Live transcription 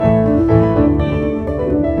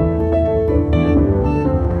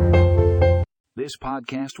This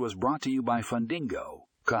podcast was brought to you by Fundingo.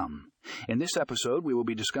 Come. In this episode, we will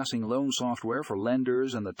be discussing loan software for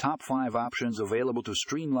lenders and the top 5 options available to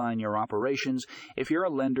streamline your operations. If you're a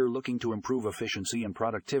lender looking to improve efficiency and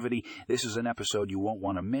productivity, this is an episode you won't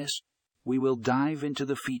want to miss. We will dive into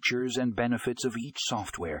the features and benefits of each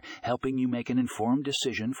software, helping you make an informed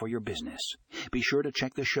decision for your business. Be sure to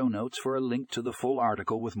check the show notes for a link to the full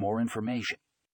article with more information.